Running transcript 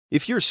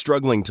If you're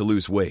struggling to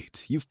lose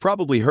weight, you've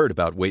probably heard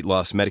about weight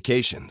loss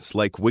medications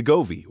like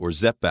Wegovy or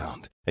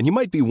Zepbound, and you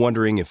might be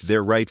wondering if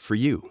they're right for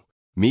you.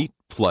 Meet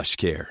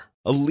PlushCare,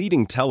 a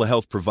leading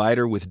telehealth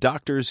provider with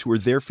doctors who are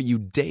there for you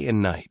day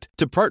and night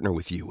to partner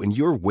with you in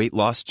your weight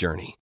loss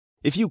journey.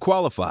 If you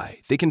qualify,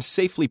 they can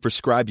safely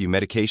prescribe you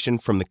medication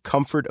from the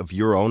comfort of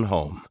your own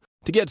home.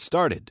 To get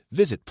started,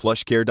 visit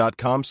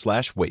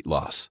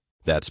plushcare.com/weightloss.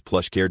 That's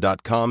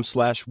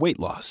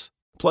plushcare.com/weightloss.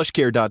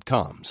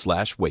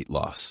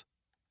 plushcare.com/weightloss.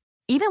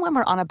 Even when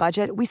we're on a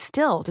budget, we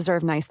still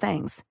deserve nice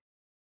things.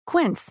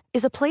 Quince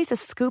is a place to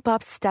scoop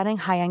up stunning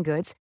high-end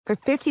goods for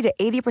 50 to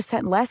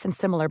 80% less than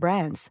similar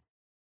brands.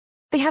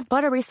 They have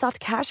buttery soft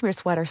cashmere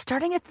sweaters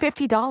starting at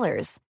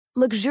 $50,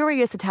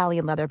 luxurious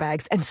Italian leather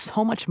bags, and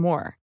so much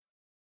more.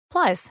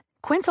 Plus,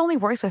 Quince only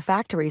works with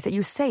factories that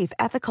use safe,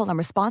 ethical, and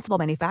responsible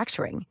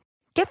manufacturing.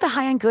 Get the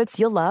high-end goods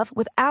you'll love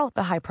without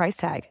the high price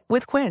tag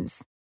with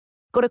Quince.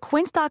 Go to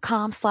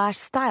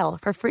quince.com/style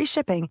for free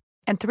shipping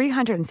and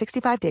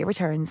 365-day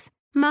returns.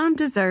 Mom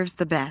deserves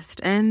the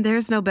best, and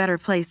there's no better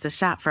place to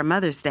shop for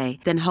Mother's Day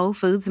than Whole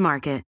Foods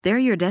Market.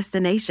 They're your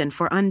destination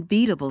for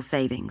unbeatable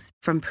savings,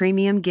 from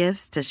premium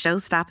gifts to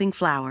show-stopping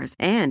flowers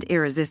and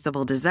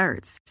irresistible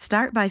desserts.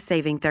 Start by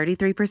saving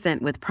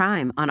 33% with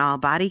Prime on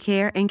all body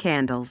care and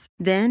candles.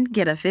 Then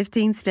get a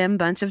 15-stem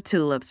bunch of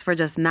tulips for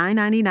just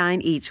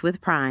 $9.99 each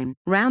with Prime.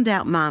 Round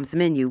out Mom's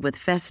menu with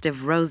festive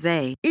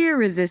rosé,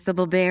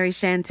 irresistible berry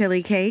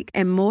chantilly cake,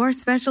 and more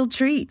special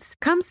treats.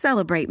 Come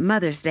celebrate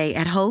Mother's Day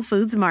at Whole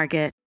Foods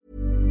Market.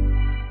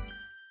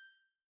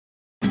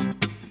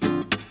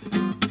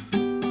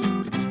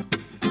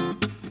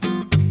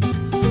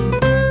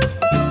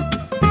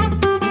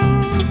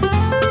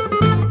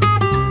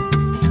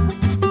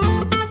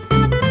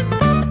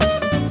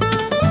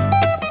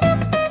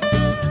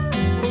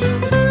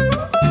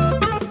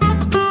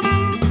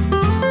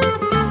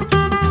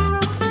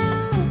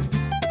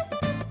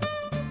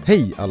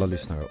 Hej alla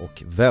lyssnare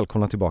och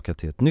välkomna tillbaka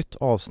till ett nytt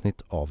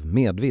avsnitt av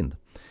Medvind.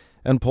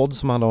 En podd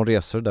som handlar om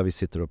resor där vi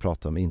sitter och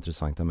pratar med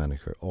intressanta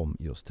människor om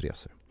just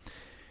resor.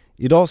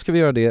 Idag ska vi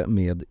göra det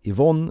med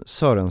Yvonne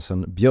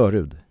Sörensen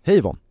Björud. Hej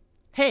Yvonne!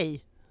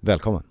 Hej!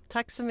 Välkommen!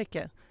 Tack så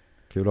mycket.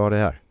 Kul att ha dig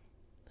här.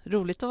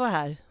 Roligt att vara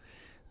här.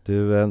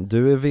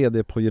 Du är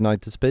vd på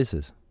United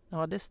Spaces.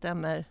 Ja, det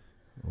stämmer.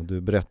 Och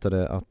du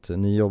berättade att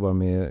ni jobbar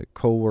med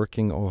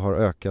coworking och har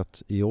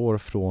ökat i år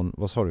från,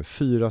 vad sa du,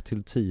 4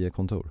 till 10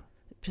 kontor.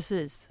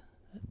 Precis,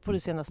 på det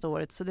senaste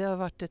året. Så det har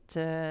varit ett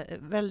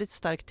väldigt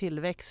stark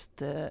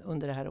tillväxt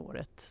under det här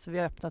året. Så vi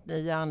har öppnat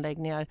nya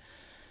anläggningar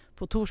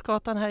på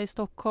Torsgatan här i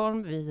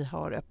Stockholm. Vi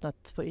har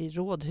öppnat i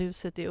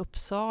Rådhuset i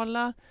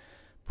Uppsala,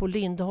 på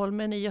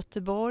Lindholmen i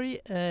Göteborg,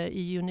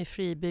 i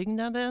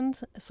Unifri-byggnaden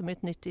som är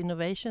ett nytt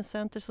innovation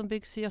center som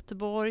byggs i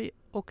Göteborg.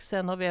 Och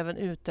sen har vi även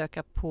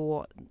utökat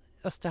på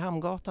Östra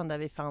Hamngatan där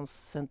vi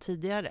fanns sedan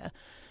tidigare.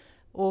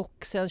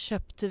 Och sen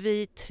köpte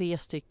vi 3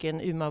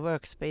 stycken Uma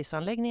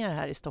Workspace-anläggningar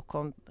här i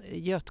Stockholm.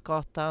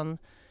 Götgatan,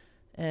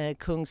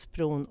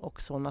 Kungsbron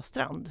och Solna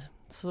strand.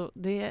 Så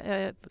det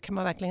kan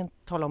man verkligen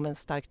tala om en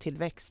stark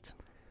tillväxt.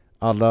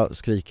 Alla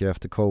skriker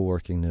efter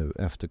coworking nu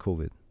efter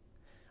covid.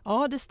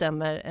 Ja, det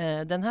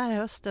stämmer. Den här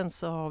hösten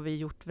så har vi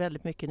gjort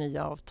väldigt mycket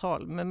nya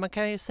avtal. Men man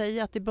kan ju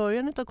säga att i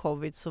början av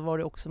covid så var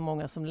det också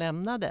många som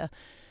lämnade.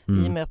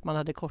 I och med att man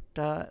hade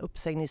korta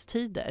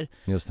uppsägningstider.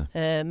 Just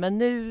det. Men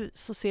nu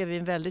så ser vi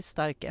en väldigt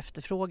stark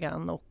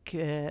efterfrågan och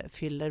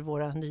fyller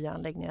våra nya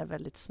anläggningar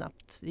väldigt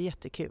snabbt. Det är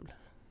jättekul.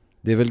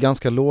 Det är väl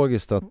ganska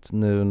logiskt att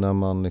nu när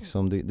man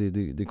liksom,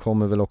 det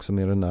kommer väl också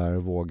med den där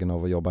vågen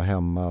av att jobba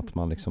hemma, att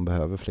man liksom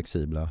behöver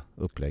flexibla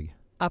upplägg.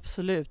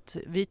 Absolut.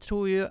 Vi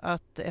tror ju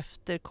att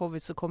efter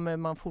covid så kommer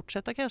man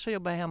fortsätta kanske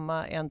jobba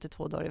hemma 1 till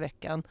 2 dagar i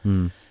veckan.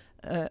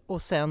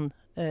 Och sen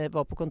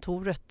vara på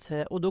kontoret.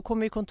 Och då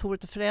kommer ju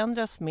kontoret att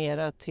förändras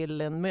mera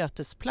till en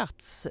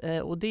mötesplats.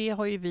 Och det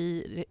har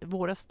ju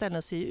våra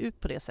ställen ser ju ut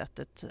på det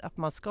sättet. Att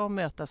man ska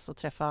mötas och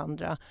träffa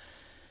andra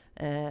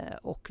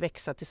och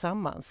växa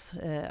tillsammans.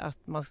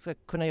 Att man ska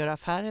kunna göra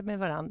affärer med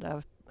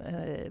varandra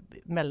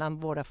mellan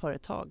våra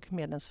företag,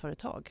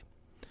 medlemsföretag.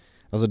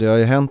 Alltså det har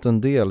ju hänt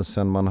en del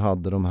sen man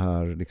hade de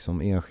här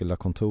liksom enskilda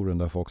kontoren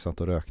där folk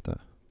satt och rökte.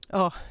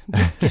 Ja,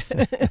 mycket.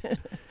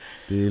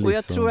 Det är liksom... Och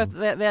jag tror att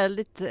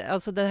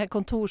alltså den här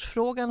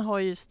kontorsfrågan har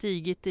ju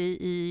stigit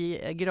i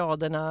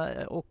graderna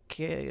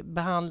och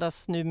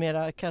behandlas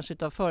numera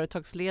kanske av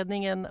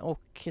företagsledningen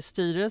och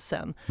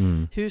styrelsen.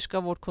 Hur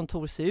ska vårt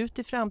kontor se ut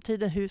i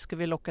framtiden? Hur ska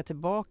vi locka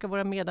tillbaka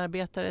våra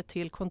medarbetare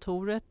till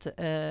kontoret?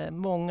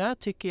 Många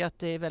tycker ju att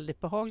det är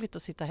väldigt behagligt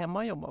att sitta hemma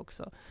och jobba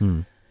också.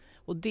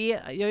 Och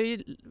jag har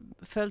ju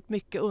följt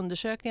mycket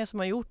undersökningar som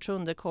har gjorts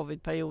under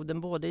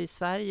covid-perioden både i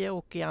Sverige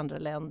och i andra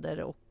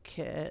länder, och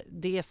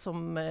det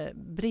som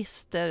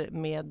brister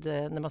med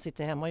när man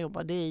sitter hemma och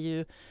jobbar, det är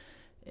ju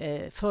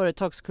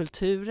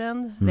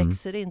företagskulturen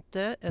växer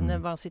inte när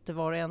man sitter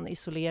var och en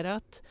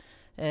isolerat.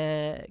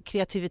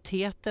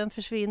 Kreativiteten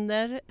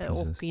försvinner.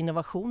 Precis. Och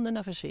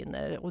innovationerna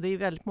försvinner, och det är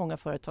väldigt många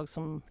företag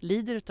som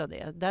lider av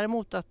det.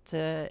 Däremot att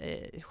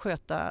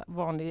sköta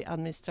vanlig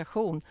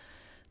administration,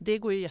 det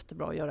går ju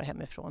jättebra att göra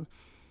hemifrån.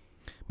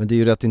 Men det är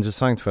ju rätt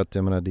intressant för att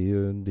jag menar, det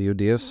är ju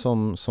det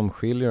som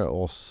skiljer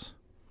oss,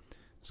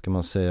 ska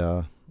man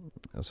säga,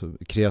 alltså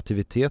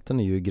kreativiteten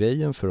är ju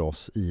grejen för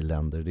oss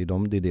i-länder.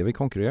 Det är det vi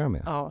konkurrerar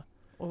med. Ja,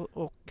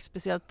 och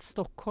speciellt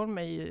Stockholm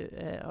är ju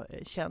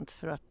känt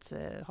för att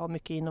ha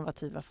mycket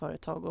innovativa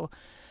företag och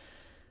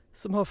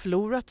som har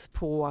förlorat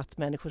på att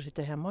människor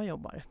sitter hemma och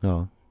jobbar.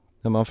 Ja,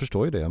 man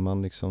förstår ju det.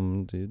 Man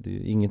liksom, det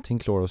är ingenting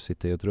klarar att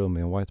sitta i ett rum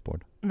med en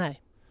whiteboard.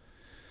 Nej.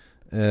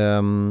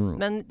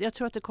 Men jag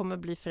tror att det kommer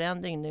bli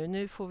förändring nu.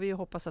 Nu får vi ju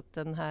hoppas att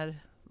den här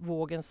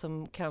vågen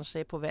som kanske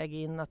är på väg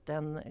in, att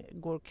den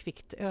går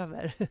kvickt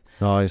över.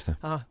 Ja, just det.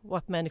 Ja, och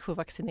att människor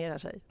vaccinerar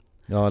sig.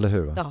 Ja, eller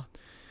hur? Va? Ja.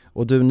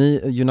 Och du,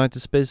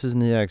 United Spaces,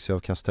 ni ägs ju av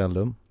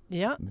Castellum.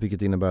 Ja.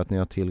 Vilket innebär att ni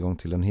har tillgång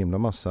till en himla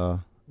massa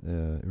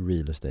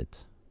real estate.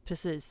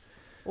 Precis.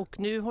 Och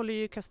nu håller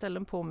ju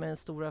Castellum på med en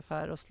stor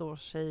affär och slår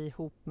sig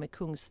ihop med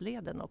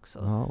Kungsleden också.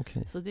 Ja,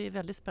 okay. Så det är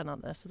väldigt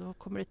spännande. Så då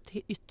kommer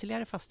det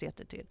ytterligare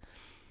fastigheter till.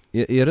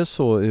 Är det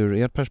så ur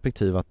ert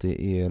perspektiv att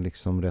det är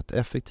liksom rätt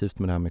effektivt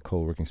med det här med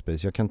coworking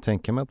space? Jag kan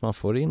tänka mig att man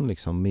får in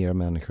liksom mer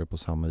människor på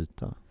samma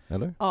yta,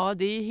 eller? Ja,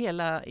 det är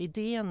hela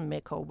idén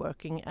med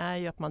coworking är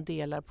ju att man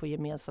delar på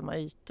gemensamma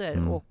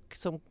ytor och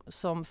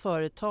som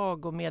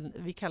företag och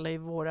vi kallar ju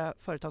våra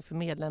företag för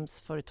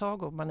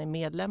medlemsföretag och om man är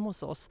medlem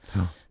hos oss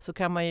så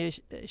kan man ju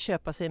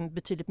köpa sig en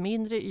betydligt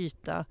mindre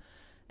yta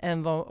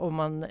än om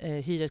man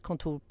hyr ett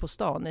kontor på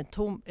stan,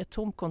 ett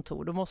tomt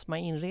kontor. Då måste man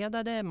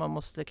inreda det, man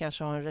måste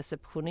kanske ha en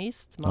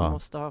receptionist, man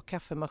måste ha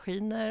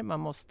kaffemaskiner, man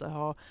måste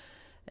ha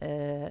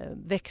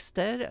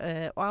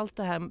växter och allt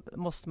det här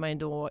måste man ju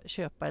då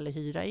köpa eller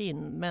hyra in,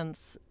 men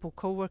på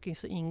coworking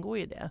så ingår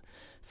ju det.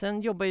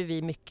 Sen jobbar ju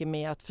vi mycket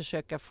med att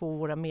försöka få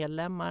våra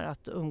medlemmar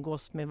att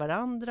umgås med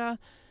varandra.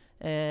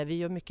 Vi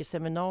gör mycket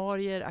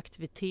seminarier,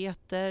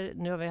 aktiviteter.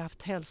 Nu har vi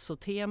haft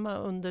hälsotema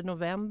under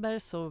november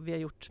så vi har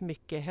gjort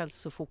mycket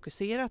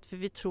hälsofokuserat för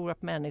vi tror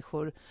att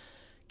människor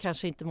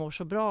kanske inte mår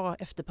så bra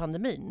efter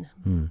pandemin.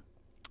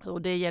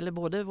 Och det gäller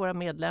både våra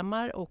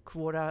medlemmar och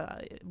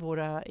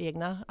våra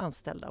egna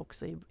anställda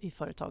också i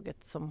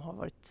företaget som har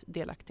varit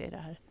delaktiga i det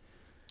här.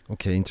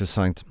 Okej,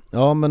 intressant.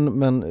 Ja,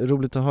 men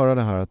roligt att höra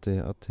det här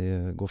att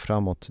det går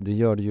framåt. Det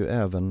gör det ju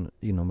även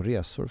inom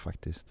resor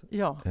faktiskt.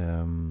 Ja.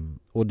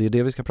 Och det är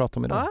det vi ska prata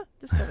om idag. Ja,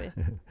 det ska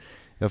vi.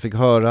 Jag fick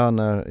höra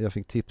när jag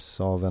fick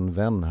tips av en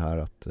vän här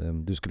att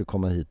du skulle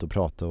komma hit och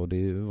prata och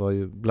det var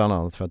ju bland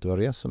annat för att du har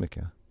rest så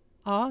mycket.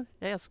 Ja,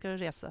 jag älskar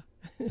att resa.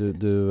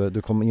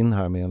 Du kom in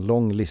här med en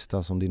lång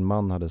lista som din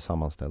man hade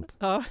sammanställt.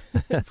 Ja,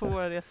 på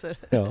våra resor.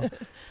 Ja.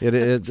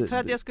 För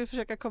att jag skulle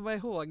försöka komma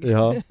ihåg.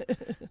 Ja.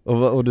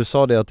 Och du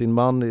sa det att din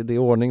man, det är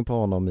ordning på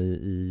honom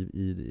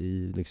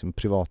i liksom i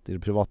det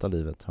privata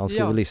livet. Han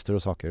skriver listor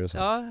och saker. Och så.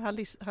 Ja,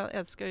 han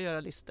älskar att göra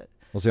listor.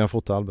 Och så gör han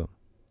fotoalbum.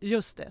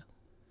 Just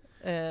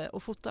det.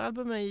 Och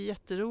fotoalbum är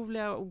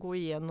jätteroliga att gå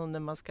igenom när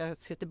man ska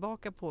se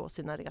tillbaka på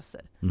sina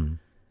resor. Mm.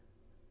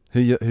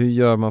 Hur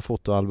gör man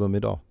fotoalbum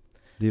idag?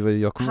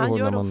 Han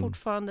gör dem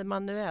fortfarande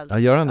manuellt. Ja,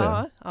 gör han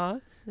det? Ja,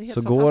 det är helt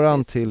så går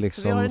han till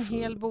liksom... Så vi har en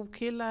hel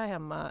bokhylla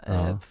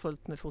hemma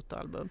fullt med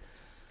fotoalbum.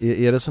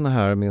 Är det såna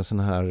här med sån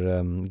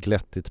här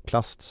glättigt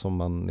plast som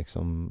man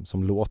liksom,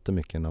 som låter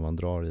mycket när man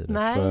drar i det?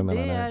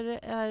 Nej, det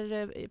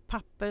är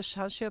pappers.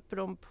 Han köper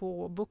dem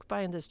på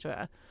Bookbinders tror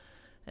jag.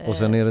 Och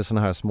sen är det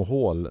såna här små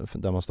hål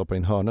där man stoppar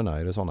in hörnorna.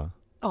 Är det såna?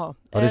 Ja,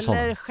 det är eller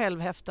såna.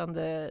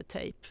 Självhäftande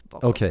tejp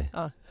bakom. Okej.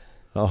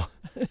 Ja,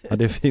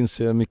 det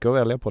finns ju mycket att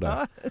välja på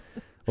där.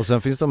 Och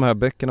sen finns de här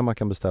böckerna man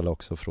kan beställa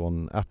också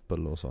från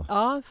Apple och så.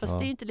 Ja, fast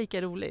det är inte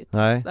lika roligt.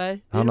 Nej, det är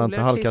han har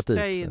inte halkat dit.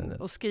 In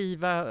och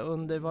skriva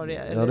under vad det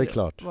är, ja, det är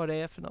klart. Vad det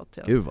är för något.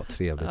 Ja. Gud vad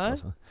trevligt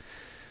alltså.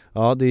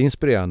 Ja, det är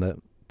inspirerande.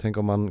 Tänk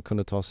om man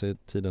kunde ta sig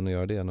tiden att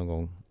göra det någon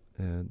gång.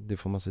 Det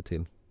får man se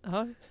till.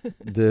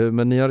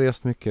 Men ni har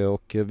rest mycket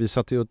och vi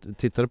satt ju och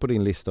tittade på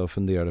din lista och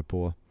funderade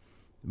på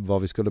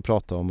vad vi skulle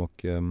prata om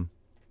och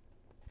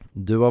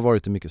du har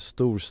varit i mycket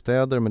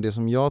storstäder, men det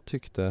som jag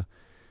tyckte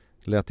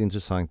lät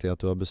intressant är att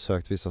du har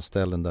besökt vissa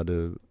ställen där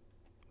du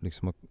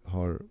liksom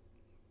har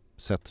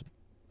sett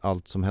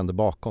allt som händer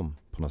bakom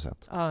på något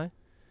sätt. Ja.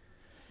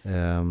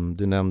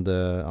 Du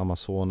nämnde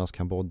Amazonas,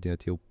 Kambodja,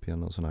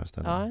 Etiopien och sådana här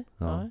ställen.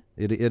 Ja.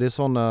 Är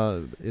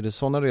det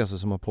såna resor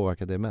som har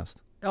påverkat dig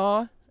mest?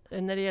 Ja,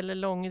 när det gäller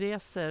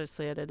långresor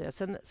så är det.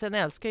 Sen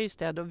älskar jag ju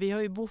städer. Vi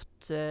har ju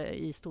bott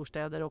i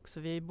storstäder också.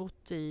 Vi har ju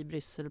bott i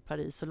Bryssel,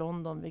 Paris och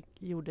London. Vi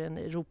gjorde en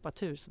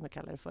Europatur som jag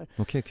kallar det för.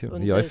 Okej,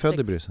 kul. Jag är född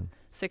i Bryssel.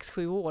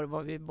 6-7 år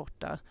var vi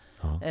borta.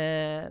 Ja.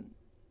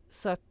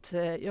 Så att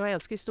jag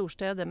älskar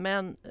storstäder.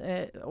 Men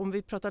om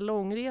vi pratar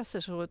långresor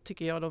så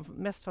tycker jag de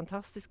mest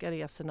fantastiska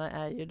resorna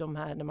är ju de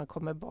här när man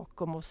kommer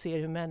bakom och ser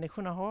hur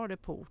människorna har det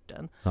på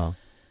orten. Ja.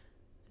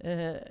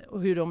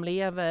 Och hur de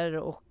lever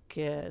och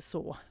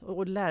så.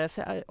 Och lära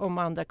sig om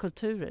andra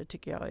kulturer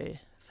tycker jag är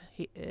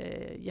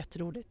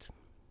jätteroligt.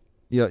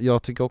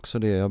 Jag tycker också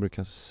det. Jag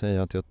brukar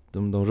säga att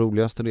de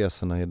roligaste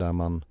resorna är där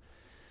man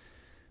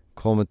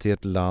kommer till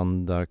ett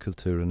land där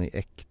kulturen är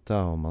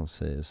äkta, om man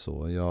säger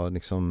så.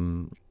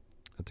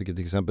 Jag tycker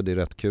till exempel det är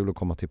rätt kul att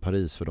komma till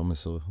Paris för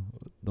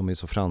de är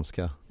så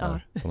franska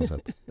där, på något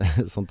sätt.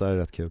 Sånt där är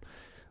rätt kul.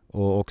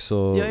 Och också...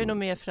 Jag är nog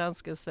mer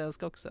fransk än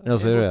svensk också. Ja,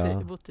 så är det, jag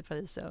har bott i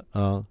Paris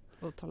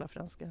och talar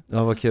franska.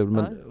 Ja, vad kul.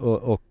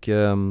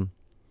 Men,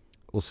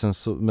 och sen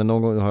så, men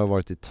någon gång har jag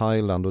varit i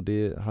Thailand och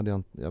det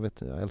hade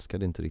jag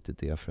älskade inte riktigt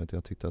det för att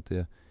jag tyckte att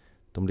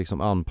de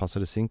liksom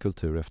anpassade sin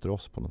kultur efter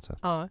oss på något sätt.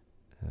 Ja.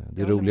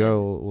 Det är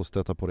roligare att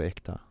stöta på det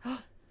äkta.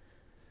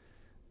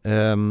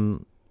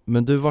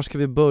 Men du, var ska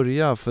vi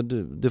börja? För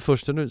det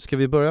första nu, ska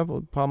vi börja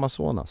på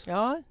Amazonas?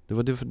 Ja. Det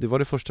var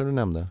det första du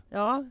nämnde.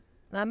 Ja.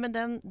 Nej,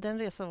 men den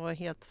resan var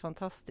helt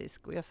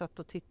fantastisk och jag satt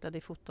och tittade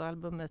i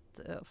fotoalbumet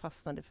och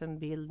fastnade för en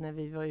bild när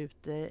vi var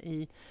ute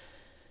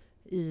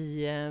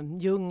i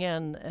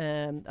djungeln.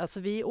 Alltså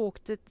vi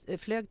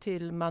flög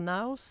till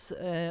Manaus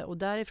och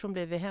därifrån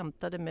blev vi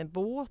hämtade med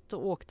båt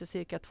och åkte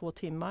cirka 2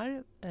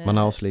 timmar.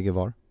 Manaus ligger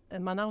var?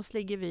 Manaus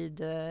ligger vid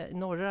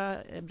norra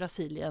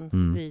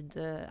Brasilien, vid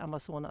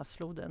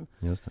Amazonasfloden.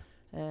 Just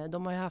det.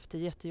 De har ju haft det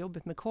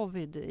jättejobbigt med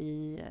covid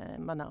i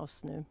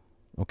Manaus nu.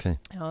 Okej.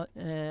 Ja,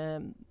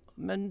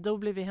 men då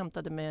blev vi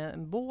hämtade med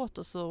en båt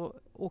och så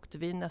åkte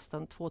vi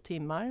nästan 2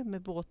 timmar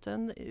med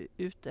båten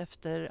ut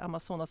efter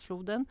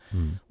Amazonasfloden.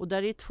 Och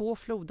där är 2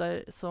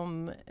 floder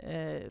som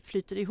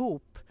flyter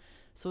ihop.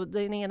 Så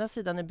den ena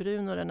sidan är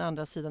brun och den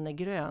andra sidan är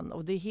grön.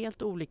 Och det är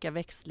helt olika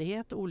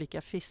växtlighet,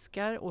 olika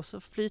fiskar. Och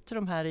så flyter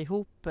de här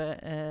ihop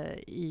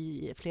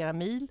i flera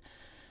mil.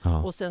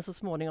 Ja. Och sen så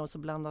småningom så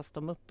blandas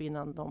de upp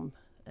innan de...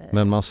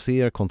 Men man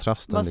ser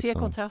kontrasten Man liksom ser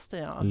kontrasten,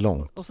 ja.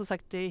 Långt. Och som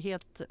sagt, det är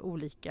helt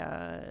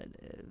olika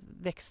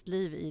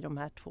växtliv i de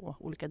här 2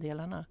 olika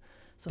delarna.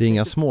 Det är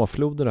inga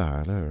småfloder det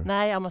här, eller hur?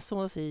 Nej,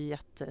 Amazonas är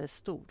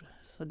jättestor.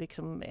 Så det är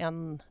liksom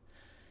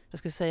jag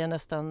skulle säga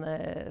nästan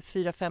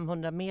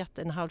 400-500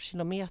 meter, en halv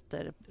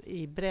kilometer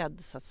i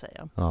bredd så att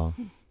säga. Ja,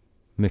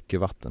 mycket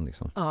vatten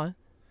liksom. Ja.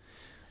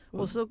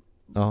 Och så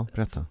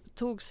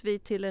togs vi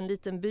till en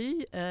liten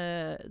by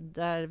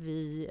där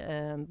vi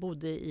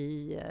bodde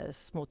i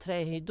små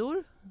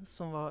trähyddor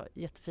som var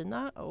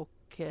jättefina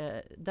och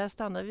där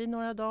stannade vi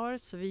några dagar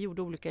så vi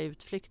gjorde olika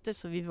utflykter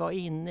så vi var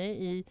inne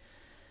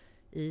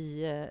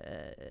i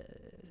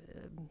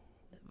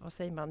vad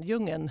säger man,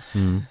 djungeln.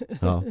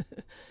 Ja.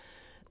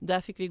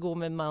 Där fick vi gå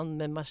med man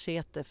med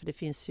machete för det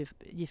finns ju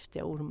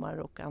giftiga ormar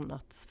och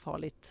annat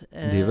farligt.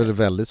 Det är väl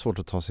väldigt svårt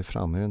att ta sig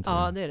fram, är det inte?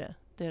 Ja, det är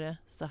det.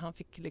 Så han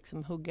fick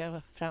liksom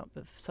hugga fram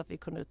så att vi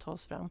kunde ta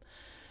oss fram.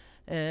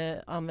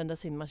 Använda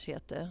sin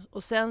machete.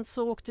 Och sen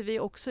så åkte vi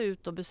också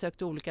ut och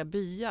besökte olika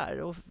byar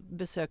och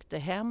besökte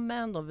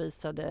hemmen och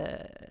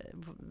visade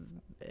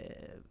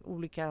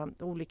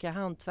olika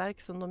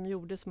hantverk som de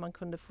gjorde som man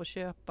kunde få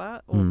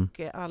köpa. Och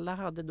alla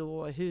hade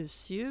då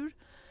husdjur.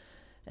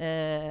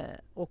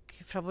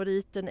 Och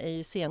favoriten är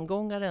ju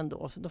sengångaren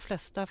då. Så de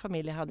flesta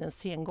familjer hade en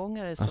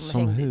sengångare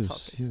som hängde i taket.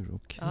 Husdjur,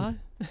 okej. Ja.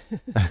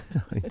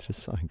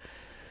 Intressant.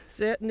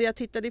 Så när jag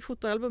tittade i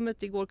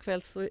fotoalbumet igår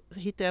kväll så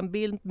hittade jag en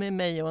bild med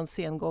mig och en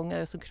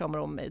sengångare som kramar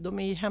om mig. De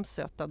är ju hemskt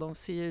söta. De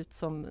ser ju ut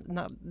som...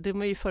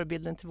 De är ju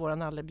förebilden till våra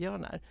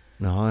nallebjörnar.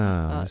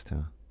 Ja, just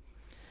det.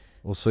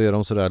 Och så är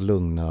de så där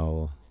lugna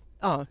och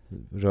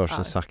rör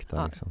sig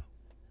sakta. Liksom.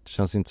 Det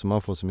känns inte som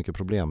man får så mycket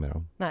problem med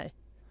dem. Nej.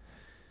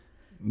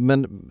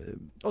 Men...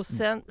 Och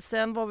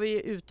sen var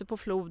vi ute på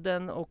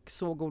floden och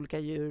såg olika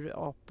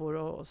djur, apor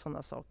och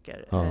sådana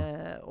saker.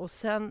 Ja. Och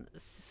sen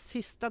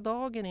sista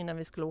dagen innan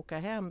vi skulle åka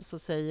hem så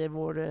säger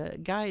vår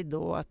guide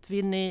då att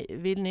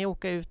vill ni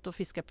åka ut och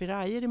fiska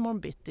pirajer imorgon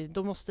bitti,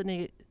 då måste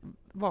ni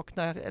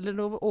vakna, eller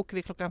då åker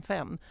vi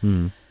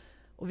 5:00.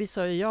 Och vi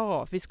sa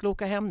ja, vi skulle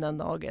åka hem den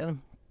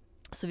dagen.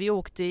 Så vi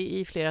åkte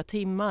i flera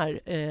timmar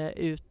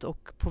ut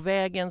och på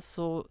vägen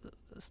så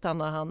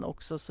stannade han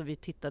också så vi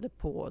tittade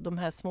på de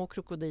här små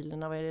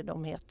krokodilerna, vad är det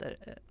de heter?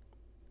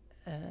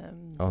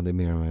 Ja, det är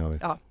mer än vad jag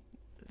vet. Ja,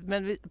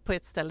 men på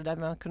ett ställe där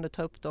man kunde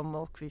ta upp dem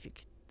och vi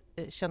fick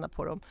känna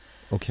på dem.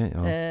 Okej,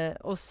 ja.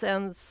 Och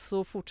sen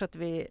så fortsatte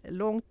vi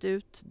långt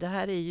ut. Det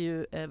här är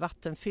ju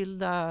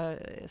vattenfyllda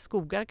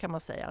skogar kan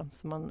man säga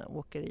som man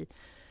åker i.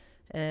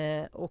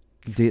 Och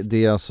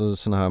det är alltså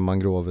sådana här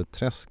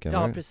mangroveträsk,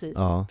 eller? Ja, precis.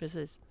 Ja.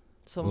 Precis.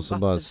 Som och så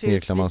bara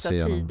snirklar man sig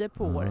igenom. Vissa tider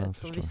på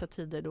året och vissa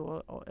tider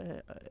då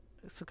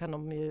så kan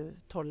de ju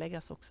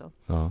torrläggas också.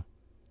 Ja.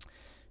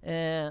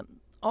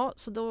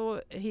 Så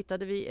då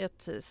hittade vi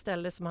ett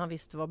ställe som han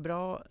visste var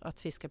bra att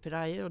fiska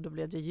pirajer och då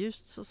blev det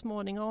ljust så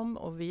småningom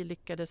och vi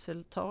lyckades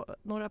ta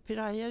några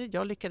pirajer.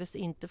 Jag lyckades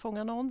inte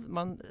fånga någon.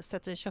 Man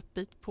sätter en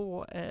köttbit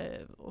på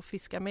och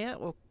fiskar med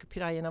och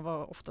pirajerna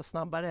var ofta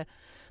snabbare.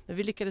 Men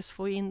vi lyckades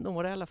få in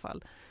några i alla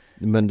fall.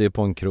 Men det är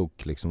på en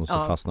krok liksom och så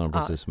fastnar de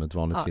precis som ett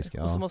vanligt fiske.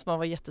 Ja. Och så måste man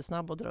vara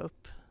jättesnabb och dra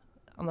upp.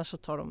 Annars så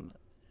tar de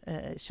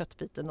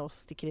köttbiten och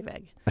sticker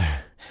iväg.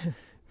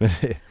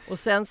 Och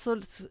sen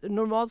så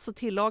normalt så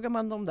tillagar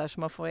man dem där så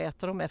man får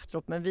äta dem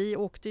efteråt. Men vi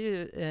åkte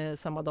ju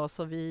samma dag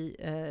så vi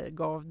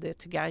gav det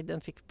till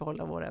guiden, fick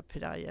behålla våra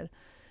pirajer.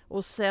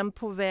 Och sen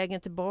på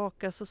vägen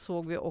tillbaka så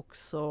såg vi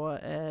också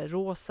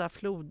rosa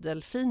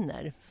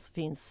floddelfiner som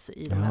finns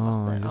i de här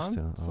vattnen. Just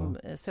det, som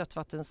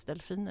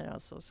sötvattensdelfiner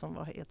alltså, som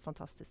var helt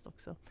fantastiskt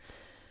också.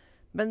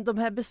 Men de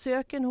här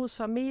besöken hos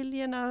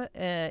familjerna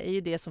är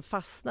ju det som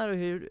fastnar och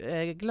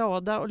hur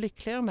glada och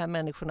lyckliga de här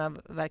människorna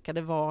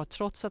verkade vara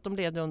trots att de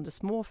levde under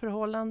små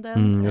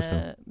förhållanden. Just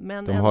det.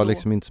 Men de ändå... har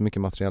liksom inte så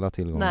mycket materiella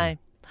tillgångar. Nej.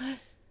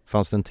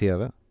 Fanns det en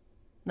tv?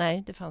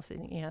 Nej, det fanns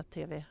inga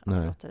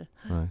tv-apparater.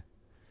 Nej.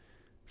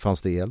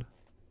 Fanns det el?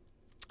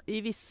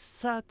 I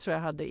vissa tror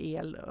jag hade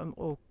el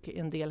och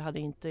en del hade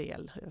inte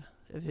el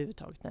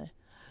överhuvudtaget, nej.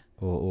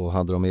 Och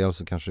hade de el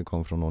så kanske det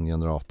kom från någon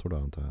generator då,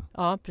 antar jag?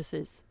 Ja,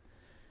 precis.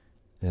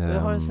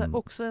 Jag har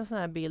också en sån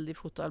här bild i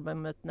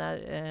fotoalbumet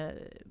när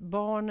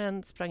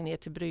barnen sprang ner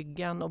till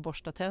bryggan och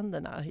borstade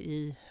tänderna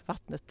i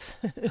vattnet.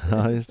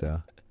 Ja, just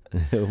det.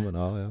 Jo, men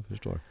jag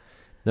förstår.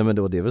 Nej, men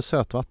det är väl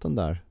sötvatten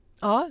där?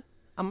 Ja,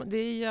 det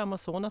är ju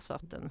Amazonas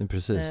vatten.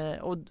 Precis.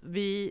 Och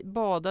vi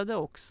badade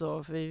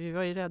också, för vi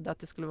var ju rädda att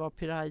det skulle vara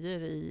pirajer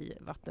i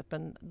vattnet.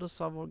 Men då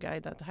sa vår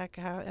guide att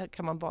här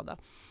kan man bada.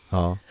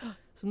 Ja.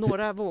 Så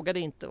några vågade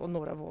inte och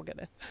några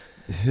vågade.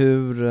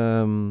 Hur...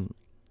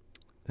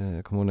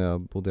 jag kommer ihåg när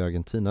jag bodde i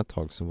Argentina ett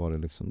tag så var det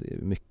liksom det är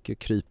mycket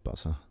kryp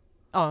alltså.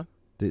 Ja.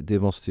 Det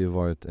måste ju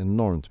varit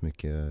enormt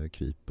mycket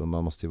kryp och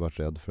man måste ju varit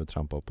rädd för att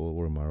trampa på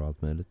ormar och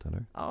allt möjligt,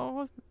 eller?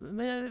 Ja,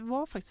 men jag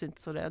var faktiskt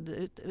inte så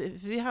rädd.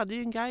 Vi hade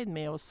ju en guide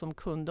med oss som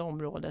kunde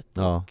området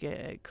och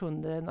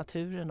kunde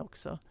naturen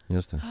också.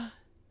 Just det.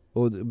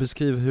 Och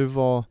beskriv, hur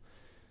var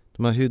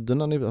de här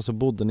hyddorna? Alltså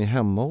bodde ni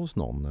hemma hos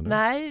någon? Eller?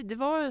 Nej, det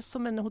var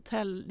som en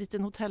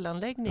liten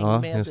hotellanläggning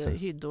med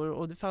hyddor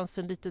och det fanns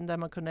en liten där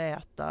man kunde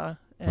äta.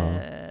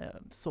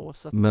 Så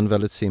att, men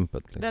väldigt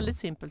simpelt? Liksom. Väldigt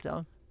simpelt,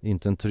 ja.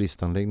 Inte en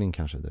turistanläggning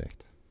kanske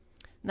direkt?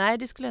 Nej,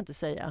 det skulle jag inte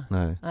säga.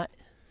 Nej.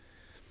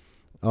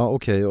 Ja,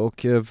 okej.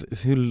 Och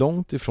hur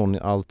långt ifrån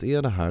allt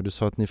är det här? Du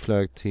sa att ni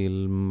flög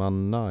till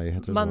Manaus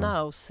heter det.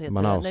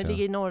 Manaus, det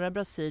ligger i norra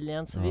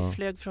Brasilien. Så vi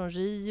flög från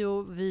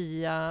Rio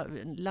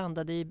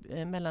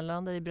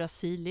mellanlandade i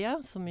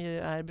Brasilia som ju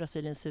är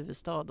Brasiliens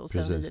huvudstad och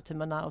sen vidare till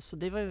Manaus. Så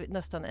det var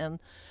nästan en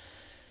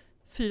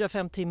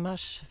 4-5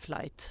 timmars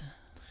flight.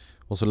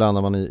 Och så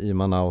landar man i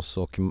Manaus,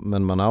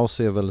 men Manaus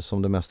är väl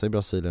som det mesta i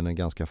Brasilien en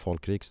ganska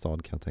folkrik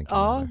stad, kan jag tänka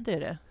mig. Ja, det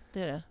är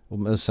det.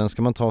 Och sen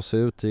ska man ta sig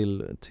ut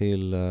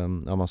till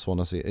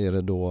Amazonas. Är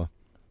det då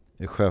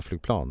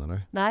sjöflygplan,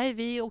 eller? Nej,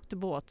 vi åkte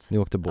båt. Ni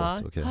åkte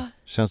båt, okej.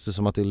 Känns det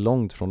som att det är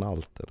långt från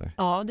allt, eller?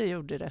 Ja, det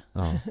gjorde det.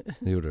 Ja,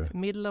 det gjorde det.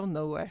 Middle of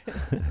nowhere.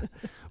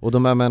 Och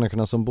de här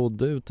människorna som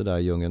bodde ute där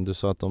i djungeln, du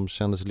sa att de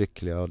kändes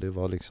lyckliga och det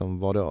var liksom,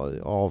 var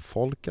det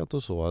avfolkat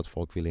och så, att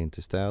folk ville in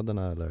till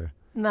städerna, eller?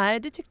 Nej,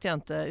 det tyckte jag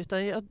inte.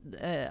 Utan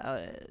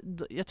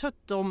jag tror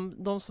att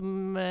de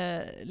som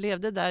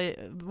levde där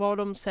var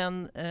de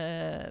sen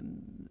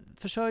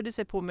försörjde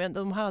sig på, men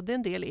de hade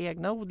en del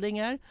egna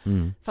odlingar.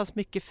 Det fanns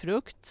mycket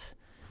frukt.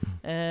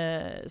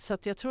 Så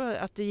att jag tror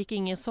att det gick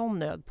ingen sån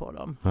nöd på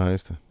dem. Ja,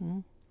 just det.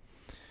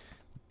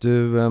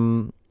 Du,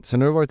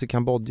 sen har du varit i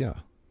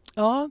Kambodja.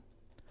 Ja,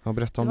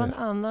 berätta om det. Det var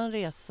en annan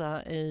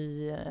resa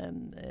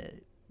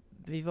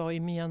vi var i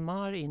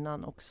Myanmar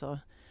innan också.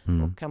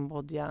 Och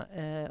Kambodja.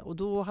 Och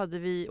då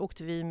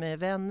åkte vi med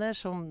vänner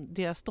som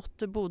deras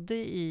dotter bodde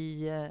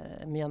i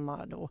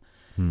Myanmar då.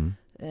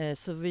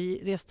 Så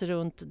vi reste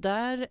runt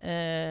där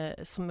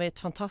som är ett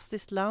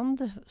fantastiskt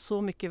land.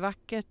 Så mycket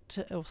vackert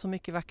och så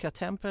mycket vackra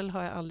tempel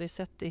har jag aldrig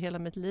sett i hela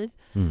mitt liv.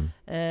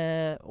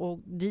 Och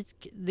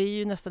det är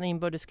ju nästan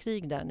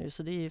inbördeskrig där nu,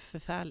 så det är ju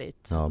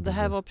förfärligt. Ja, och det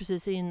här var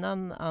precis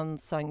innan Aung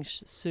San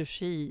Suu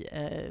Kyi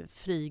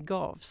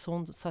frigavs.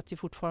 Hon satt ju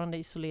fortfarande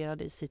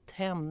isolerad i sitt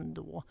hem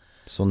då.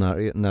 Så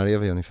när är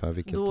vi ungefär?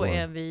 Vilket då år?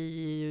 Är vi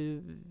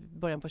i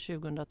början på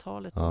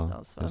 2000-talet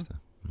någonstans. Va? Just det.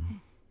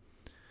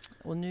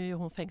 Och nu är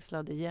hon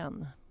fängslad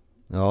igen.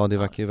 Ja, det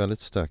verkar ju väldigt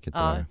stökigt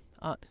där.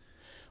 Ja.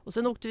 Och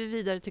sen åkte vi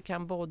vidare till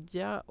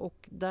Kambodja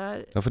och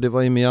där... Ja, för det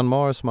var i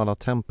Myanmar som alla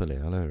tempel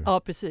är, eller hur? Ja,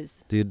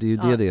 precis. Det är ju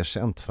det är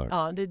känt för.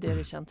 Ja, det är det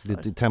är känt för.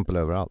 Det är tempel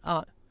överallt.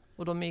 Ja,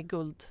 och de är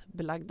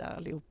guldbelagda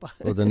allihopa.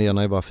 Och den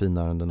ena är bara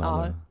finare än den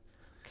andra.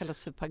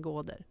 Kallas för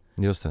pagoder.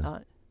 Just det. Ja.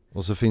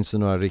 Och så finns det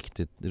några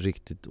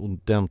riktigt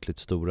ordentligt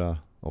stora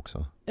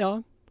också.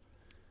 Ja.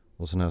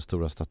 Och såna här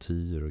stora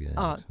statyer och grejer.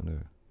 Ja. Också,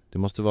 nu. Det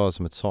måste vara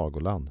som ett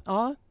sagoland.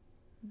 Ja,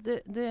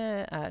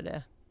 det är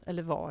det.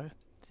 Eller var.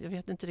 Jag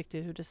vet inte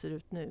riktigt hur det ser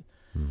ut nu.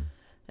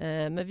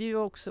 Men vi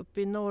var också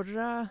uppe i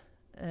norra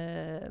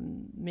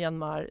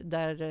Myanmar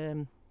där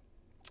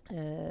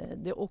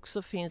det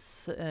också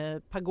finns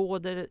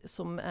pagoder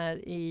som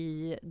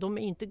de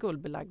är inte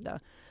guldbelagda.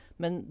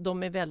 Men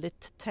de är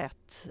väldigt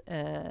tätt. Det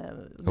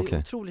är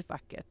otroligt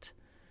vackert.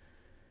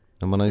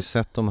 Ja, man har ju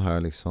sett de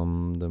här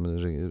liksom,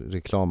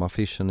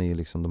 reklamaffischen i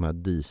liksom de här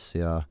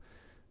disiga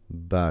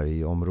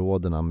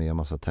bergområdena med en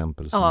massa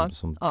tempel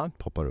som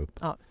poppar upp.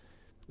 Ja.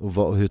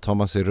 Och hur tar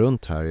man sig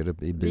runt här? Är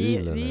det i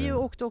bil? Vi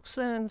åkte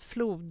också en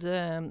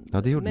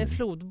med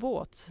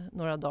flodbåt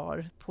några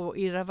dagar på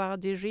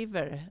Irrawaddy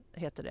River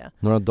heter det.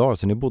 Några dagar,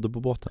 så ni bodde på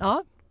båten?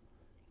 Ja.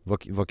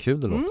 Vad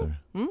kul det låter.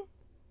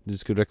 Du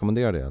skulle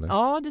rekommendera det eller?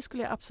 Ja, det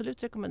skulle jag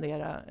absolut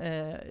rekommendera.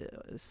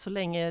 Så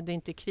länge det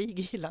inte är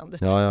krig i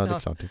landet. Ja, det är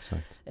klart,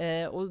 exakt.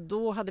 Och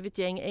då hade vi ett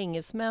gäng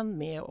engelsmän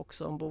med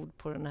också ombord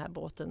på den här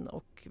båten.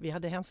 Och vi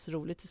hade hemskt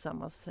roligt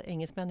tillsammans.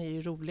 Engelsmän är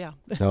ju roliga.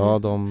 Ja,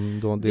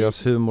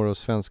 deras humor och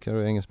svenskar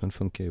och engelsmän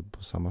funkar ju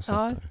på samma sätt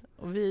där.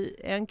 Och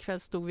en kväll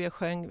stod vi och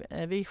sjöng.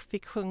 Vi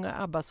fick sjunga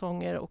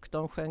ABBA-sånger och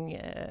de sjöng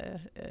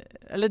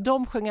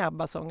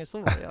ABBA-sånger, så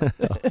var det.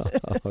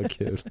 Ja, vad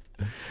kul.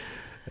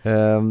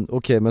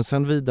 Okej, men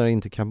sen vidare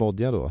in till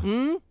Kambodja då.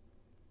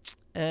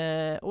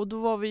 Och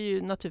då var vi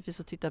ju naturligtvis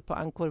och tittade på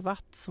Angkor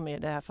Wat, som är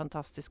det här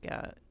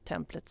fantastiska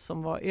templet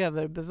som var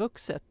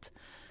överbevuxet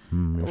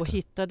och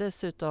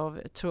hittades utav,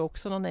 tror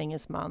också någon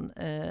engelsman.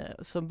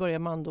 Så började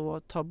man då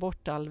ta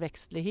bort all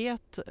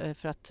växtlighet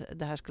för att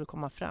det här skulle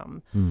komma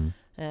fram.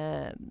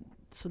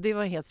 Så det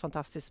var helt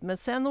fantastiskt. Men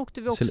sen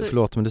åkte vi också...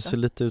 Förlåt, men det ser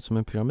lite ut som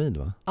en pyramid,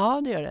 va?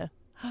 Ja, det gör det.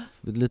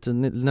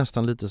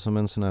 Nästan lite som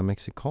en sån här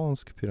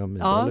mexikansk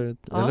pyramid,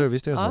 eller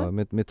visst är det så?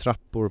 Med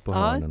trappor på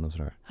hörnen och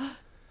sådär.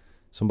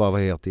 Som bara var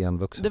helt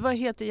igenvuxet. Det var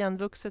helt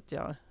igenvuxet,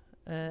 ja.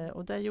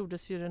 Och där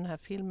gjordes ju den här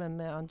filmen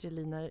med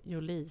Angelina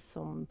Jolie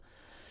som...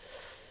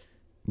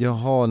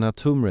 Jaha, den här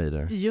Tomb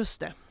Raider. Just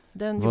det.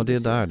 Var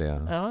det där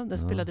det? Ja, den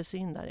spelades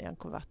in där i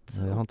Angkor Wat.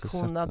 Jag har inte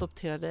hon sett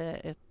adopterade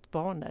ett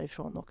barn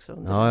därifrån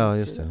också. Ja,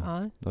 just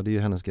det. Ja, det är ju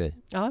hennes grej.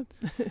 Ja,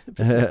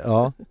 precis.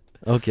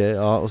 Okej,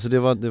 och så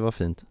det var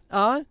fint.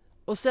 Ja,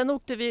 och sen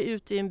åkte vi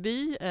ut i en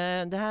by.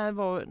 Det här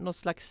var något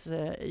slags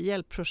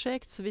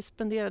hjälpprojekt, så vi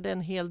spenderade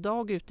en hel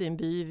dag ute i en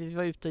by. Vi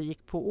var ute och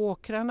gick på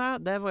åkrarna.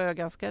 Där var jag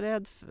ganska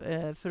rädd,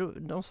 för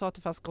de sa att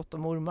det fanns gott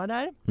om ormar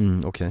där.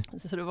 Okay.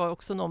 Så det var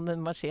också någon med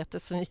machete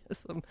som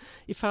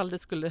ifall det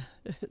skulle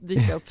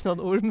dyka upp någon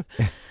orm.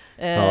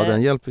 Ja,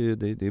 den hjälper ju.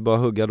 Det är bara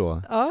att hugga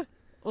då. Ja.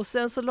 Och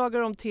sen så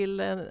lagade de till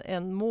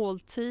en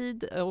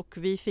måltid och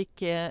vi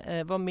fick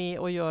vara med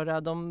och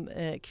göra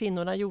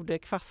kvinnorna gjorde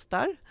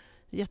kvastar,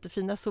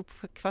 jättefina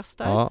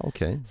sopkvastar. Ja,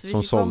 okej.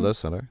 Som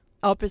såldes eller?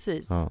 Ja,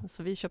 precis. Ja.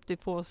 Så vi köpte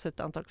på oss ett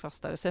antal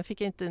kvastar. Sen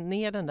fick jag inte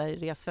ner den där i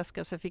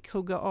resväskan, så jag fick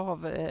hugga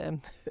av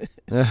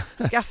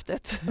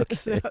skaftet.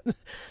 Okay.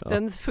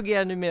 Den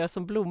fungerar nu mer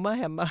som blomma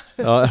hemma.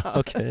 Ja,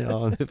 okej.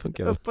 Ja, det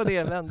funkar. Upp och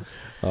nervänd.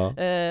 Ja.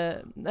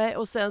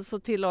 Och sen så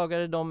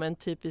tillagade de en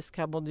typisk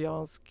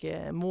kambodjansk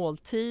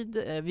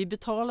måltid. Vi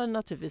betalade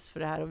naturligtvis för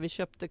det här och vi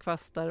köpte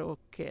kvastar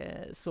och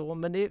så.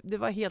 Men det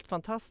var helt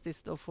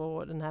fantastiskt att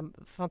få den här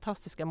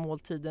fantastiska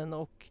måltiden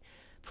och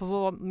få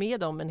vara med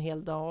dem en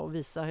hel dag och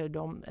visa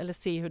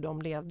se hur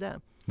de levde.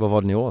 Vad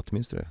var det ni åt,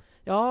 minns du det?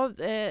 Ja,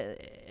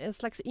 en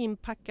slags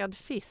inpackad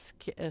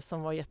fisk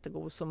som var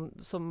jättegod,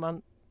 som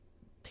man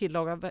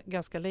tillagar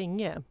ganska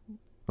länge.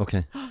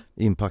 Okej,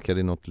 inpackad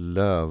i något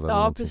löv eller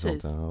något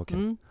precis. Sånt. Ja,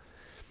 okay.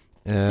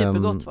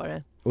 Supergott var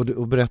det.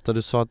 Och berättade,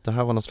 du sa att det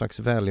här var något slags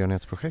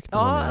välgörenhetsprojekt? Ja,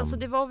 alltså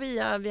det var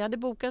vi hade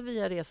bokat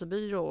via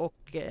resebyrå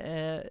och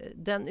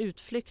den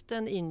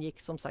utflykten ingick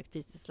som sagt i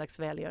ett slags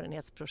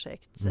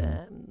välgörenhetsprojekt.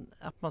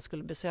 Att man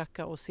skulle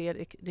besöka och se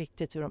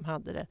riktigt hur de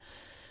hade det.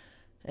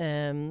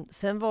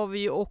 Sen var vi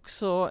ju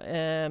också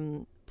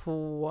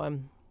på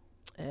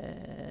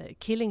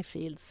Killing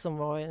Fields som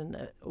var en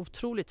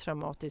otroligt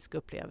traumatisk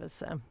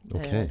upplevelse.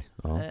 Okej,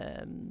 ja.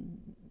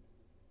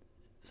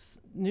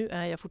 Nu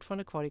är jag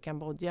fortfarande kvar i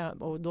Kambodja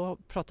och då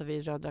pratar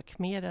vi Röda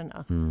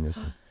khmererna.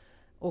 Just det.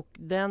 Och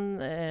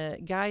den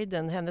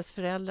guiden, hennes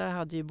föräldrar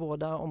hade ju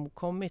båda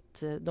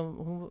omkommit.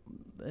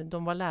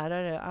 De var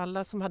lärare.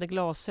 Alla som hade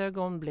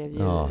glasögon blev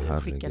ju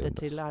skickade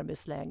till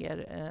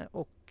arbetsläger.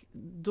 Och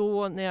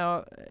då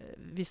när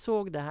vi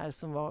såg det här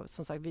som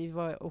sagt, vi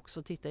var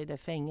också tittade i det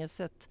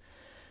fängelset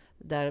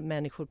där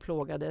människor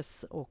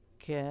plågades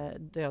och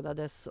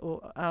dödades.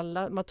 Och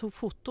man tog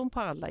foton på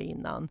alla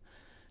innan.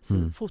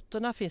 Så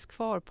fotorna finns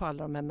kvar på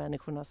alla de här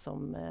människorna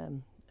som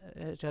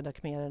Röda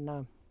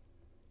khmererna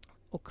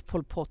och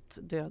Pol Pot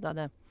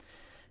dödade.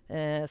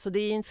 Så det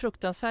är en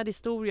fruktansvärd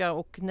historia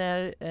och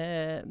när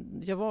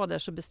jag var där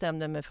så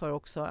bestämde jag mig för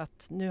också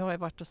att nu har jag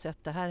varit och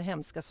sett det här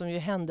hemska som ju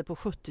hände på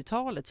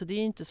 70-talet, så det är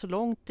inte så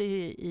långt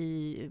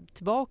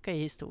tillbaka i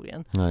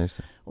historien. Nej, just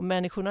det. Och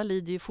människorna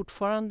lider ju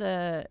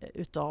fortfarande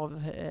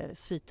utav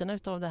sviterna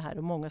utav det här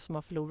och många som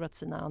har förlorat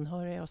sina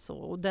anhöriga och så.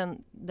 Och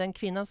den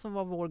kvinnan som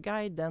var vår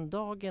guide den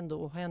dagen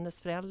då,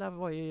 hennes föräldrar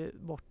var ju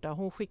borta.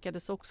 Hon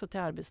skickades också till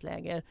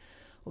arbetsläger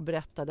och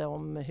berättade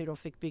om hur de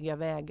fick bygga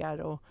vägar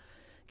och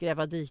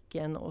gräva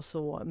diken och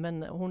så.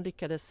 Men hon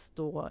lyckades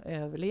då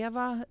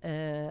överleva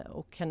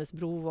och hennes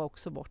bror var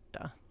också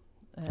borta.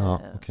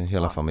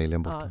 Hela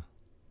familjen borta. Ja.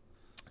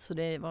 Så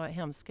det var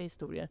hemska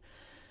historier.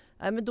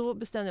 Men då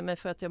bestämde jag mig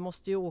för att jag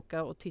måste ju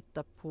åka och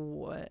titta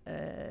på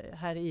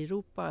här i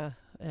Europa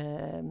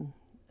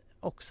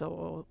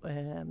också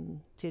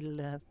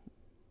till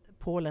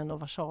Polen och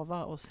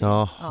Warszawa och se.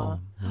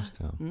 Just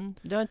det. Ja.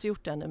 Det har jag inte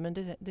gjort ännu, men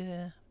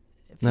det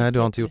Nej, du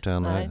har inte gjort det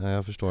än. Nej,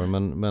 jag förstår.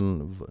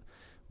 Men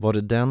var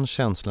det den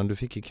känslan du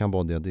fick i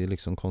Kambodja? Det är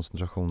liksom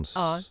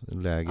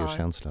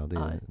koncentrationslägerkänsla.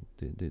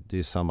 Det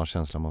är samma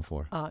känsla man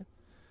får. Ja.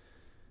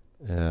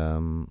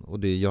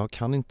 Och jag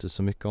kan inte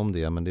så mycket om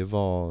det, men det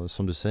var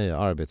som du säger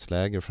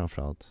arbetsläger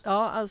framförallt.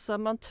 Ja, alltså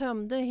man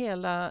tömde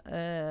hela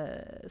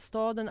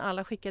staden.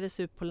 Alla skickades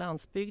ut på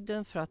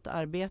landsbygden för att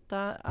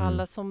arbeta.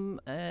 Alla som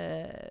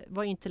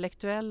var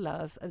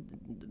intellektuella,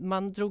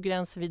 man drog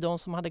gränser vid de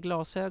som hade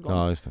glasögon.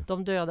 Ja, just det.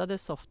 De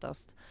dödades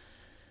oftast.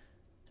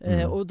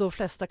 Och de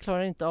flesta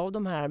klarade inte av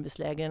de här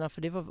arbetslägren,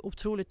 för det var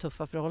otroligt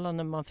tuffa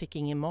förhållanden. Man fick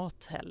ingen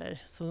mat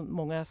heller, så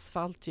många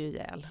svalt ju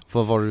ihjäl.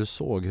 Vad var det du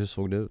såg? Hur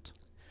såg det ut?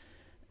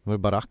 Var det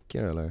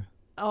baracker eller?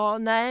 Ja,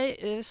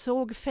 nej,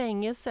 såg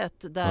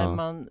fängelset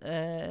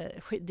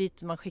där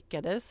dit man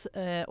skickades.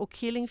 Och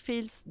Killing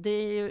Fields, det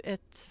är ju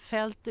ett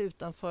fält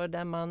utanför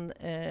där man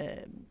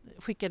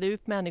skickade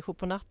ut människor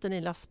på natten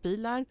i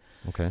lastbilar.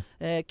 Okay.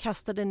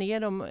 Kastade ner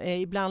dem,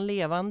 ibland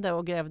levande,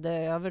 och grävde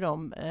över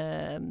dem.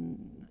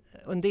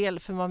 En del,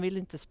 för man vill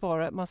inte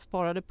spara, man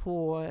sparade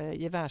på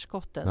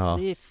gevärsskotten. Så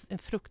det är en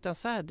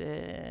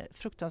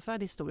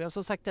fruktansvärd historia. Och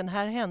som sagt, den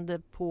här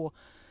hände på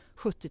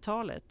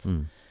 70-talet.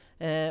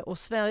 Och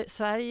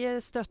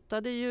Sverige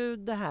stöttade ju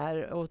det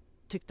här och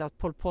tyckte att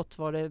Pol Pot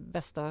var det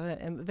bästa.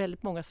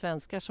 Väldigt många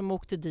svenskar som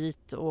åkte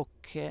dit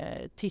och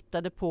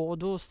tittade på, och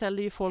då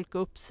ställde ju folk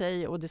upp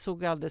sig och det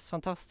såg alldeles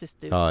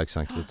fantastiskt ut. Ja,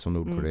 exakt. Lite som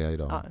Nordkorea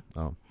idag.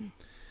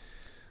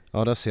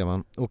 Ja, där ser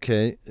man.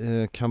 Okej,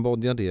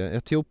 Kambodja det.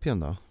 Etiopien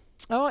då?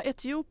 Ja,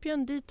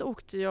 Etiopien, dit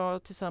åkte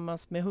jag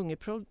tillsammans med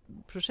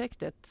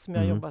Hungerprojektet som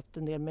jag jobbat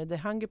en del med. The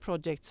Hunger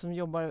Project som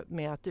jobbar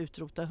med att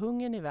utrota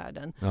hungern i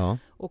världen. Ja.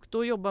 Och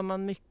då jobbar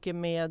man mycket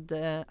med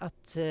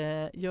att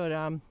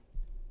göra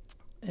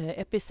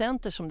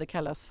epicenter som det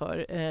kallas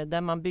för.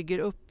 Där man bygger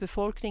upp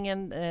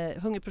befolkningen.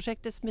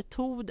 Hungerprojektets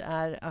metod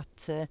är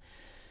att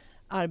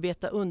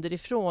arbeta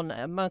underifrån.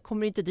 Man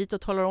kommer inte dit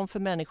och talar om för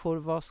människor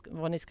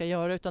vad ni ska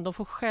göra, utan de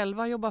får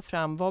själva jobba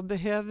fram. Vad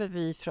behöver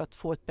vi för att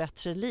få ett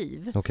bättre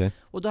liv? Okay.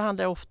 Och då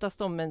handlar det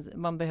oftast om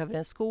man behöver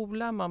en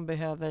skola, man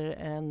behöver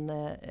en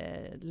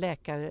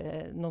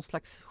läkare, någon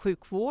slags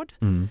sjukvård.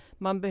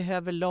 Man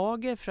behöver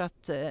lager för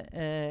att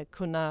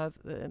kunna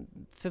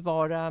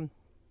förvara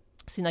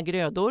sina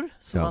grödor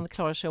så man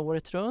klarar sig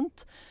året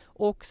runt.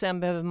 Och sen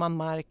behöver man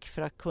mark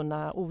för att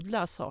kunna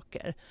odla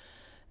saker.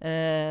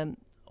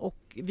 Och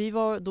vi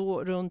var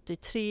då runt i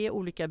 3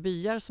 olika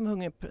byar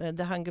som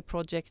The Hunger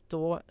Project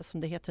då,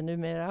 som det heter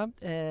numera.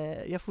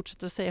 Jag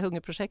fortsätter att säga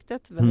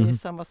Hungerprojektet, men det är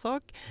samma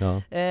sak.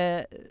 Ja.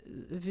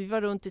 Vi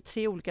var runt i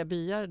 3 olika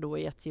byar då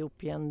i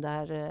Etiopien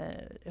där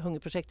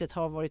Hungerprojektet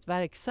har varit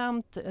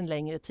verksamt en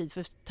längre tid.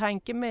 För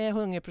tanken med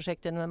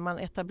Hungerprojektet när man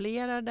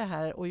etablerar det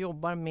här och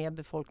jobbar med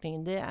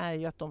befolkningen, det är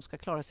ju att de ska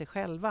klara sig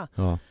själva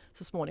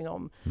så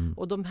småningom.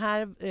 Och de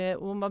här,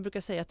 och man brukar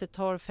säga att det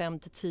tar 5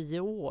 till 10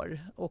 år.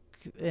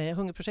 Och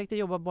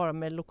Hungerprojektet jobbar bara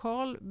med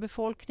lokal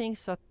befolkning,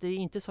 så att det är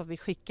inte så att vi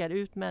skickar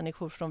ut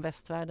människor från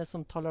västvärlden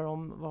som talar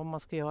om vad man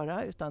ska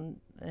göra, utan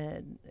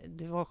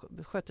det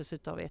sköttes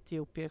av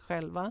etiopier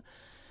själva.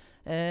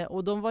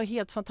 Och de var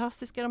helt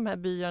fantastiska, de här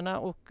byarna,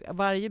 och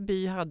varje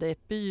by hade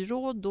ett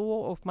byråd då,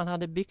 och man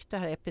hade byggt det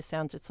här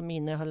epicentret som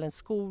innehöll en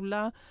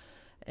skola,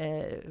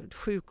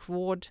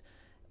 sjukvård,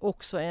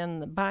 också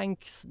en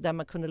bank där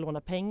man kunde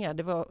låna pengar.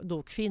 Det var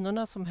då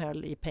kvinnorna som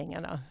höll i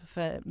pengarna,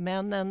 för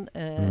männen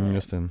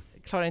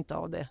klarar inte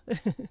av det.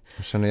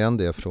 Jag känner igen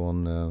det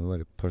från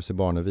Percy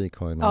Barnevik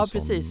har ju någon sån...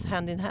 precis,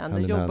 Hand in Hand.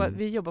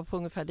 Vi jobbar på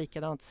ungefär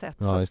likadant sätt.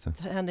 Fast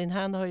Hand in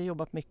Hand har ju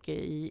jobbat mycket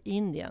i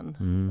Indien.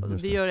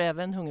 Och vi gör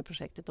även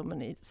Hungerprojektet,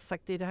 men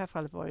sagt, i det här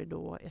fallet var det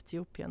då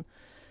Etiopien.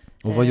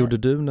 Och vad gjorde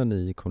du när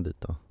ni kom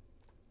dit då?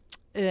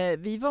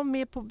 Vi var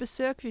med på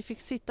besök, vi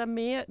fick sitta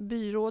med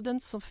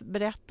byråden som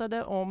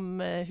berättade om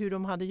hur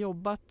de hade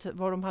jobbat,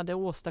 vad de hade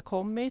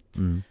åstadkommit,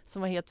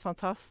 som var helt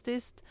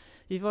fantastiskt.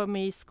 Vi var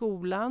med i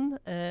skolan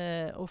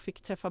och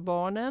fick träffa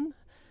barnen,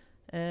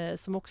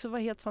 som också var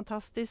helt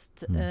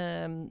fantastiskt.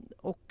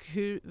 Och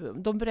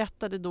de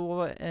berättade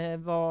då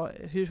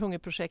hur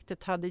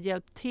Hungerprojektet hade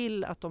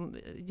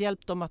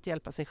hjälpt dem att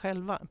hjälpa sig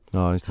själva.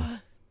 Ja, just det.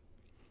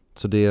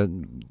 Så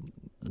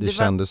det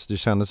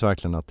kändes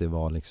verkligen att det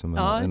var liksom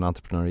en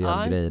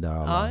entreprenöriell grej där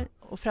alla... Ja,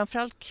 och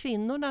framförallt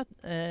kvinnorna,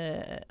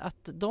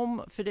 att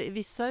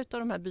vissa av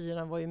de här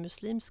byarna var ju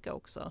muslimska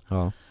också.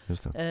 Ja,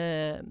 just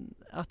det.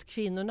 Att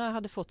kvinnorna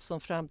hade fått som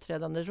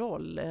framträdande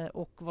roll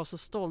och var så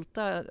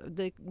stolta.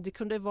 Det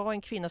kunde vara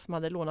en kvinna som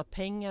hade lånat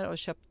pengar och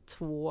köpt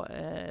 2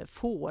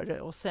 får,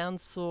 och sen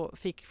så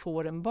fick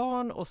fåren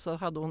barn, och så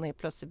hade hon helt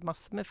plötsligt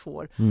massor med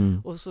får.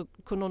 Och så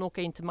kunde hon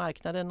åka in till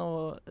marknaden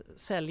och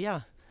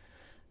sälja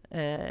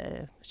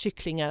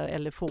kycklingar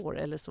eller får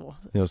eller så.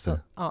 Just det.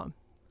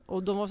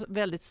 Och de var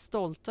väldigt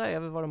stolta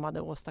över vad de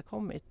hade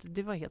åstadkommit.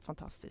 Det var helt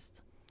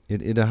fantastiskt.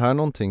 Är det här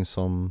någonting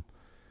som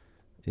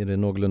Är det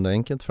någorlunda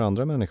enkelt för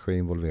andra människor att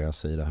involvera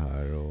sig i det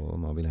här och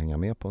om man vill hänga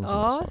med på en sån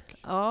här sak?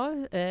 Ja,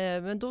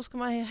 men då ska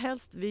man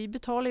helst, vi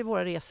betalar ju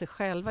våra resor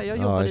själva. Jag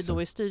jobbade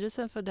då i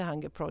styrelsen för The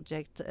Hunger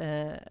Project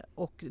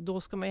och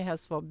då ska man ju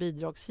helst vara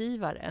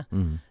bidragsgivare.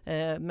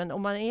 Men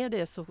om man är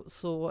det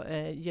så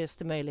ges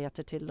det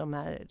möjligheter till de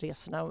här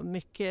resorna.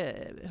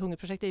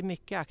 Hungerprojektet är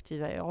mycket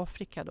aktiva i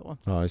Afrika då.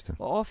 Ja, just det.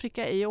 Och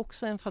Afrika är ju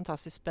också en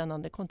fantastiskt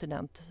spännande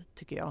kontinent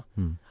tycker jag.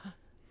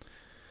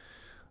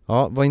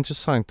 Ja, vad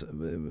intressant.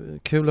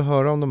 Kul att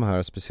höra om de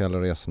här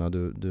speciella resorna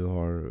du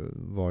har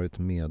varit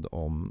med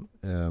om.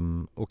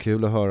 Och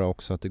kul att höra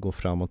också att det går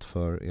framåt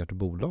för ert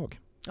bolag.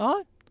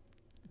 Ja.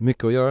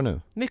 Mycket att göra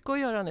nu. Mycket att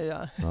göra nu,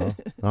 ja.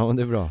 Ja, men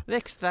det är bra.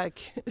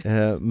 Växtverk.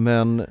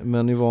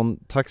 Men Yvonne,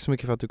 tack så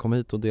mycket för att du kom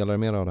hit och delade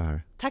med dig av det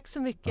här. Tack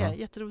så mycket. Ja.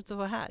 Jätteroligt att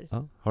vara här.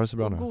 Ja, ha det så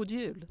bra och nu. God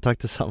jul. Tack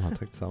detsamma.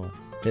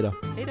 Hej då.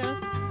 Hej då.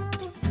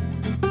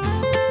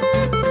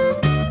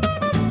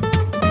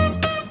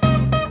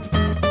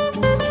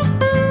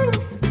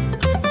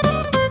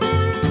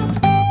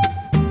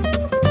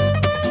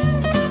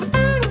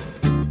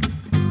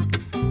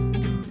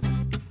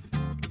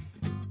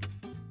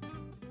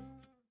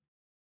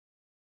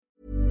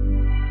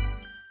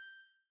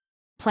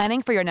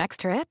 Planning for your next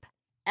trip?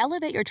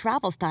 Elevate your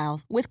travel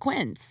style with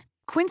Quince.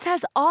 Quince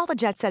has all the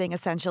jet-setting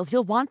essentials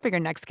you'll want for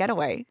your next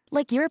getaway,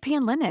 like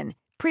European linen,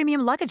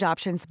 premium luggage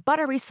options,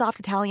 buttery soft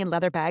Italian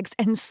leather bags,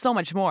 and so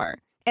much more.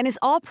 And is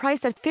all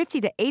priced at 50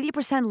 to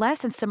 80% less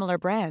than similar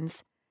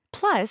brands.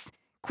 Plus,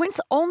 Quince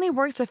only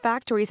works with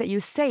factories that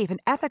use safe and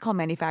ethical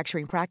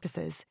manufacturing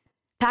practices.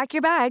 Pack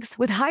your bags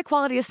with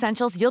high-quality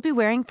essentials you'll be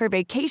wearing for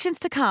vacations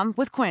to come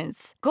with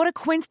Quince. Go to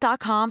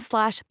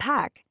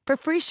quince.com/pack for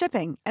free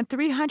shipping and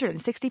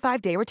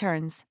 365-day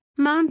returns.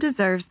 Mom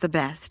deserves the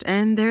best,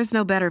 and there's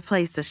no better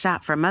place to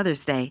shop for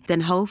Mother's Day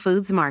than Whole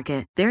Foods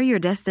Market. They're your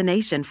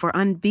destination for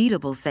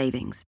unbeatable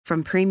savings,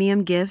 from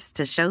premium gifts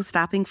to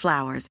show-stopping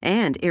flowers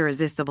and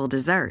irresistible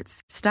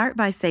desserts. Start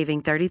by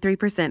saving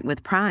 33%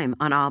 with Prime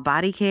on all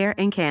body care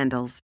and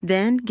candles.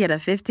 Then get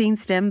a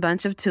 15-stem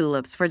bunch of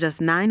tulips for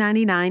just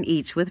 $9.99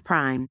 each with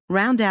Prime.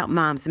 Round out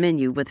Mom's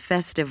menu with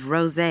festive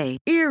rosé,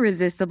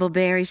 irresistible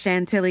berry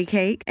chantilly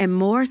cake, and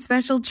more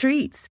special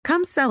treats.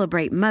 Come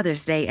celebrate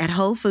Mother's Day at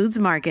Whole Foods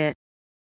Market